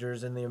Texas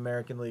Rangers in the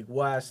American League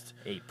West.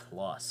 A+.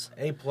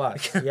 A+,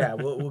 yeah.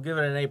 we'll give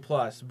it an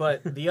A+.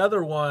 But the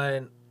other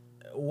one...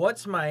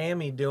 What's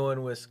Miami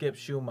doing with Skip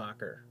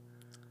Schumacher?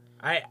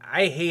 I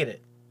hate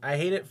it. I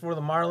hate it for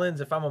the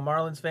Marlins. If I'm a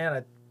Marlins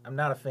fan, I'm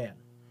not a fan.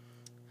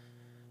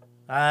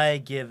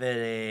 I give it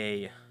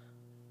a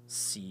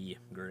C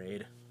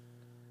grade.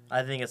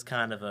 I think it's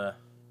kind of a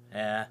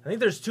I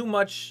think there's too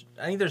much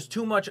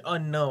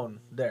unknown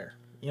there.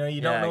 You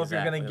don't know if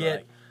you're going to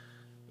get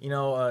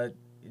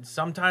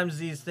sometimes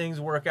these things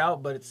work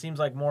out, but it seems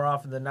like more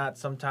often than not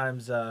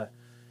sometimes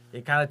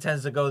it kind of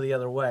tends to go the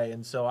other way.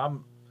 And so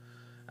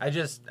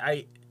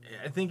I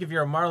think if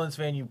you're a Marlins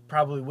fan, you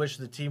probably wish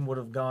the team would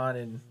have gone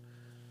and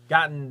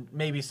gotten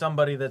maybe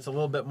somebody that's a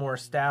little bit more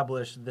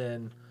established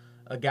than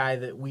a guy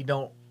that we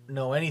don't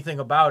know anything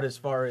about as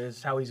far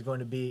as how he's going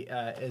to be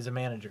as a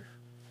manager.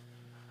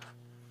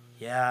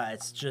 Yeah,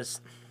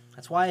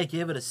 that's why I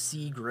give it a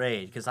C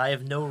grade, because I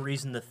have no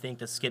reason to think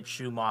that Skip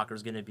Schumacher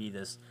is going to be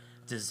this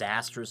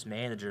disastrous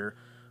manager,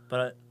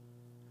 but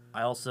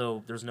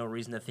there's no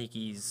reason to think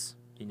he's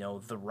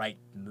the right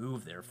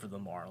move there for the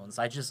Marlins.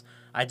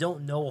 I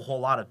don't know a whole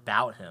lot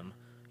about him.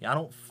 I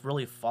don't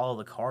really follow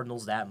the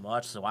Cardinals that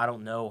much, so I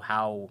don't know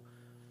how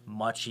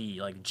much he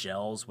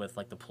gels with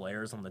the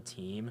players on the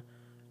team.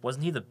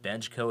 Wasn't he the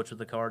bench coach with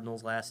the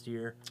Cardinals last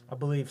year? I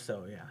believe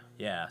so, yeah.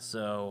 Yeah,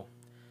 so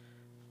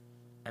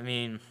I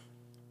mean,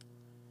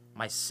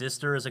 my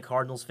sister is a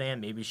Cardinals fan.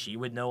 Maybe she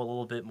would know a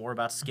little bit more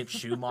about Skip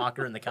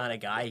Schumacher and the kind of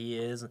guy he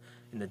is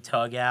in the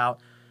dugout.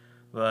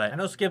 But I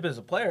know Skip as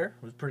a player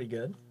was pretty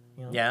good.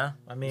 Yeah,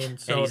 I mean,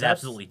 so and he's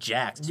absolutely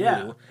jacked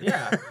too.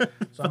 Yeah.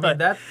 So I mean,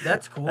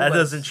 that's cool. That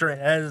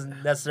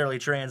doesn't necessarily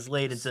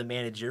translate into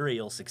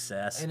managerial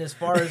success. And as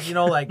far as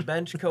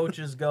bench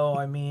coaches go,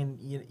 I mean,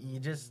 you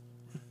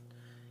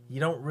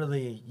don't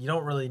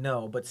really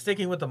know. But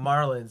sticking with the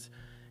Marlins,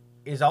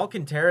 is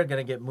Alcantara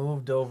going to get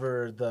moved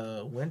over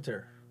the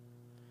winter?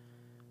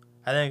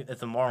 I think if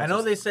the Marlins, I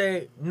know they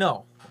say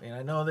no. I mean,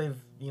 I know they've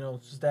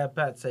Stab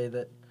Pat say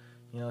that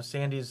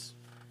Sandy's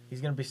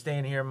he's going to be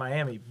staying here in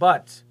Miami,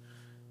 but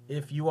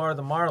if you are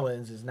the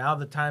Marlins, is now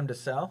the time to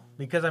sell?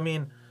 Because, I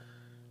mean,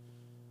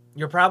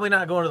 you're probably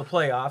not going to the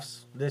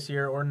playoffs this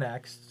year or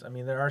next. I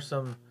mean, there are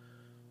some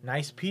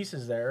nice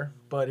pieces there,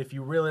 but if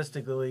you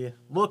realistically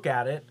look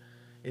at it,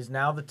 is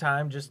now the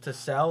time just to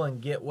sell and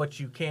get what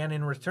you can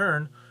in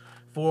return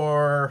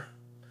for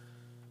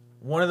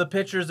one of the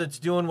pitchers that's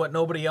doing what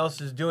nobody else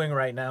is doing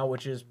right now,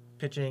 which is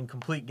pitching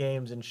complete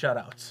games and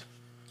shutouts.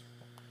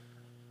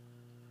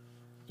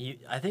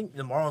 I think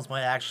the Marlins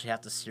might actually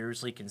have to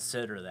seriously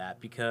consider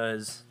that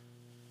because,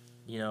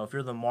 if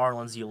you're the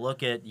Marlins, you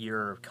look at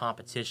your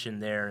competition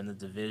there in the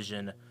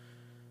division,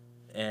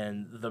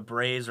 and the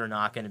Braves are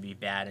not going to be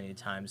bad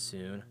anytime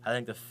soon. I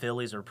think the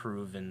Phillies are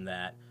proven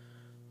that,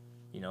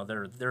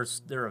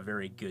 they're a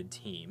very good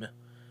team.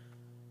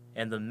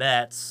 And the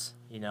Mets,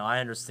 I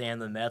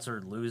understand the Mets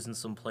are losing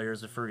some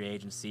players to free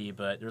agency,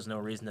 but there's no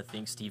reason to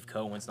think Steve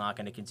Cohen's not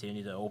going to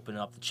continue to open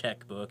up the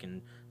checkbook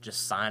and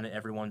just sign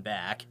everyone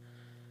back.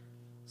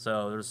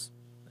 So there's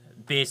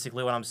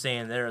basically what I'm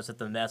saying there is that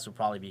the Mets will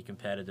probably be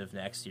competitive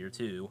next year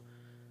too.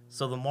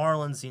 So the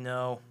Marlins,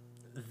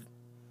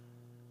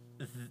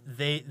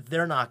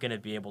 they're not going to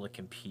be able to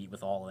compete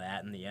with all of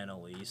that in the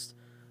NL East.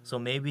 So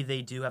maybe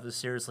they do have to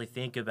seriously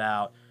think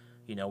about,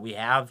 we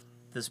have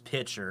this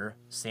pitcher,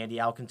 Sandy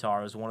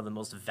Alcantara, is one of the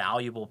most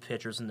valuable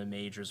pitchers in the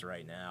majors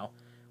right now.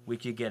 We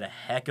could get a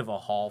heck of a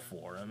haul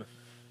for him.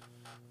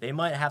 They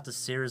might have to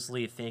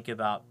seriously think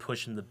about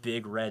pushing the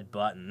big red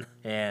button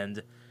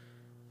and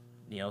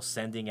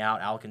sending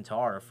out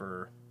Alcantara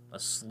for a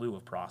slew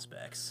of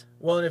prospects.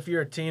 Well, and if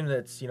you're a team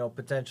that's,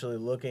 potentially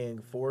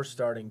looking for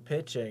starting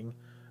pitching,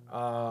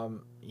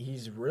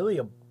 he's really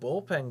a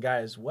bullpen guy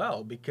as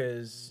well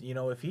because,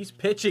 if he's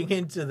pitching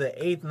into the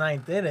 8th,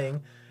 9th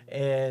inning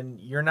and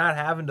you're not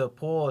having to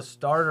pull a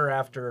starter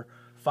after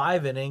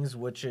 5 innings,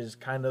 which is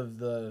kind of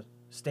the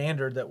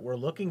standard that we're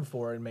looking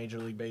for in Major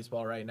League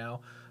Baseball right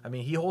now. I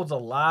mean, he holds a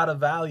lot of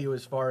value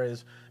as far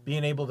as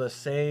being able to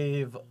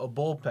save a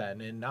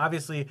bullpen. And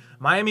obviously,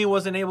 Miami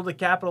wasn't able to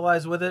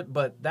capitalize with it,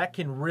 but that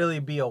can really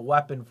be a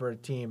weapon for a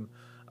team,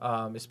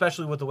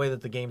 especially with the way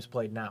that the game's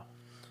played now.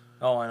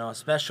 Oh, I know,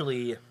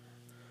 especially,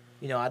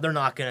 they're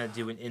not going to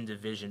do an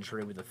in-division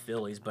trade with the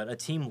Phillies, but a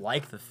team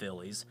like the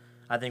Phillies,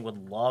 I think,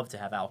 would love to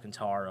have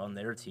Alcantara on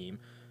their team,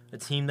 a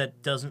team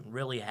that doesn't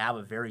really have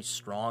a very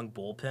strong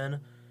bullpen.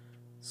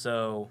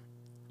 So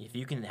if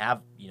you can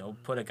have,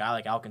 put a guy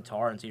like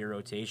Alcantara into your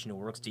rotation who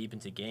works deep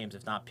into games,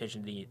 if not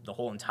pitching the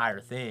whole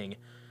entire thing,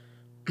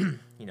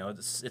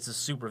 it's a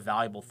super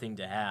valuable thing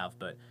to have.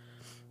 But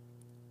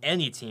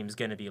any team's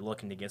going to be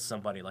looking to get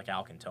somebody like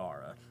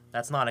Alcantara.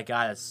 That's not a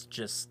guy that's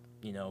just,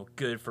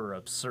 good for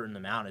a certain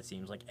amount of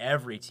teams. Like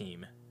every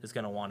team is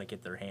going to want to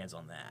get their hands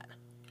on that.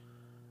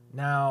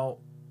 Now,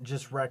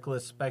 just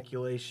reckless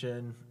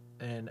speculation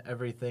and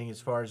everything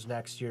as far as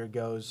next year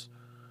goes.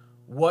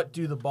 What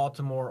do the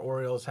Baltimore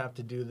Orioles have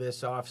to do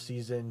this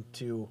offseason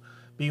to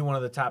be one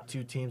of the top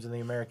 2 teams in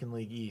the American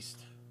League East?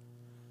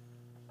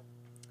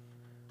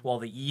 Well,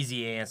 the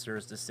easy answer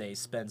is to say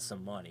spend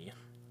some money.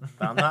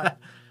 But I'm not...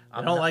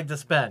 I don't like to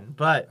spend,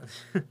 but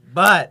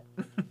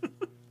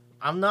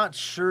I'm not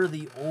sure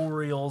the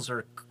Orioles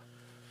are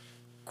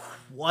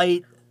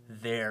quite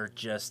there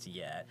just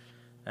yet.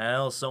 I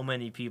know so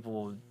many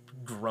people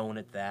groan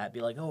at that,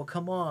 be like, oh,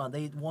 come on,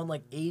 they won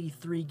like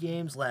 83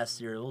 games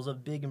last year. It was a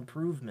big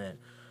improvement.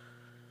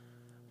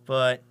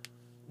 But,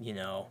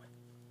 Adley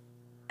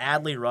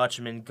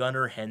Rutschman,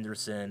 Gunnar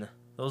Henderson,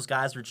 those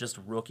guys are just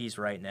rookies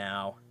right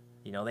now.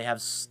 They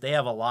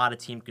have a lot of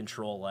team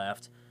control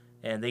left,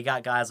 and they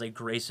got guys like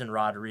Grayson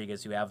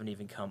Rodriguez who haven't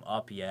even come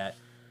up yet.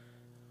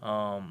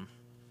 I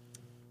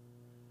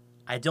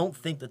don't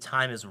think the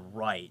time is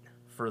right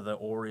for the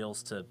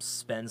Orioles to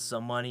spend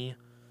some money.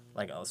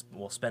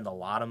 We'll spend a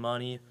lot of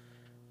money.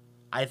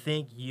 I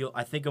think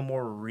a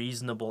more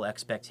reasonable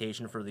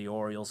expectation for the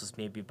Orioles is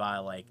maybe by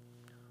like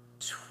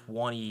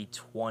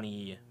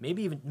 2020,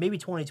 maybe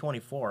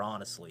 2024,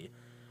 honestly.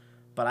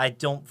 But I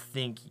don't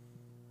think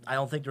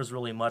there's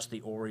really much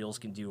the Orioles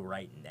can do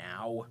right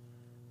now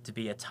to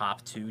be a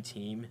top 2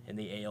 team in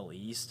the AL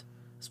East,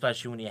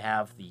 especially when you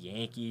have the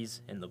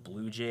Yankees and the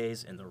Blue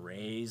Jays and the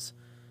Rays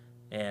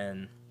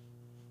and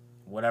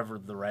whatever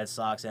the Red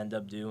Sox end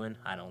up doing.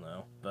 I don't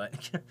know,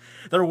 but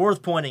they're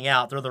worth pointing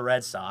out. They're the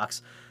Red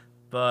Sox.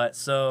 But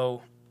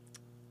so,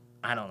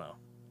 I don't know.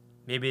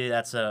 Maybe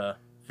that's a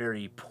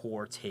very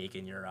poor take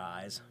in your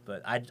eyes,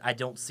 but I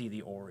don't see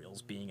the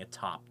Orioles being a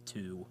top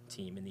 2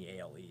 team in the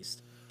AL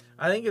East.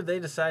 I think if they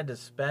decide to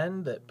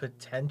spend, that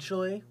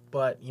potentially,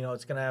 but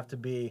it's going to have to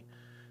be,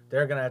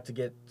 they're going to have to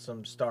get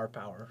some star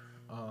power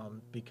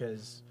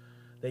because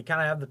they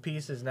kind of have the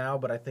pieces now,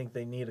 but I think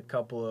they need a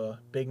couple of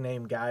big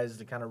name guys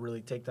to kind of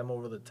really take them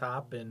over the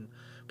top and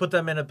put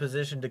them in a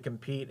position to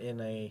compete in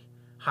a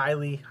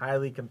highly,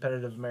 highly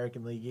competitive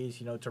American League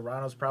East.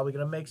 Toronto's probably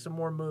going to make some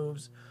more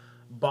moves.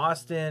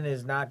 Boston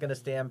is not going to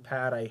stand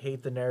pat. I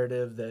hate the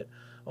narrative that,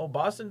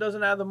 Boston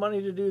doesn't have the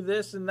money to do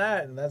this and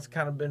that, and that's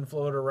kind of been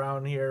floated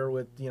around here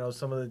with,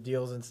 some of the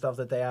deals and stuff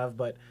that they have,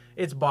 but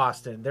it's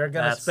Boston. They're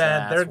going to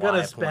spend. They're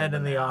going to spend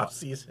in the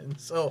offseason.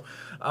 So,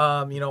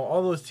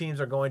 all those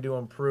teams are going to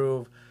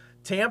improve.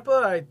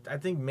 Tampa, I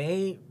think,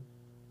 may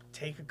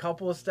take a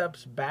couple of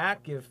steps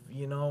back if,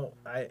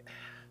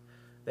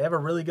 they have a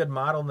really good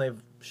model, and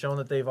they've shown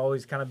that they've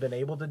always kind of been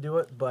able to do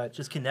it, but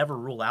just can never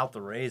rule out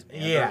the Rays,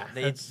 man. Yeah,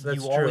 that's you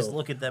true. Always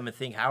look at them and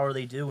think, how are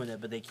they doing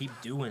it? But they keep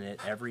doing it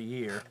every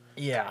year.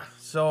 Yeah.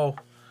 So,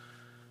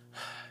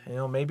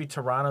 maybe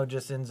Toronto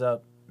just ends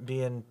up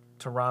being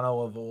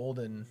Toronto of old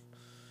and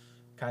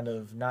kind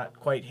of not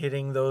quite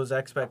hitting those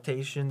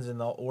expectations, and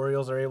the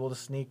Orioles are able to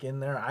sneak in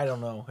there. I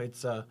don't know.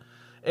 It's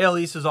AL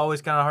East is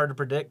always kind of hard to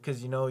predict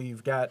because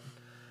you've got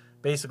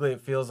basically,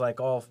 it feels like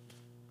all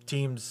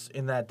teams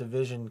in that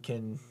division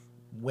can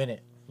win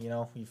it.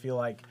 You feel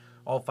like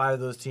all 5 of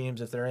those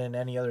teams, if they're in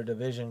any other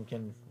division,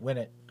 can win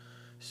it.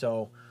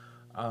 So,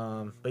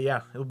 but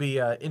yeah, it'll be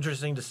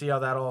interesting to see how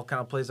that all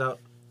kind of plays out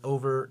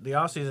over the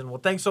offseason.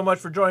 Well, thanks so much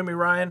for joining me,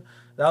 Ryan.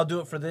 That'll do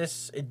it for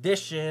this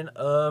edition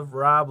of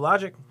Rob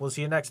Logic. We'll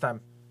see you next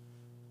time.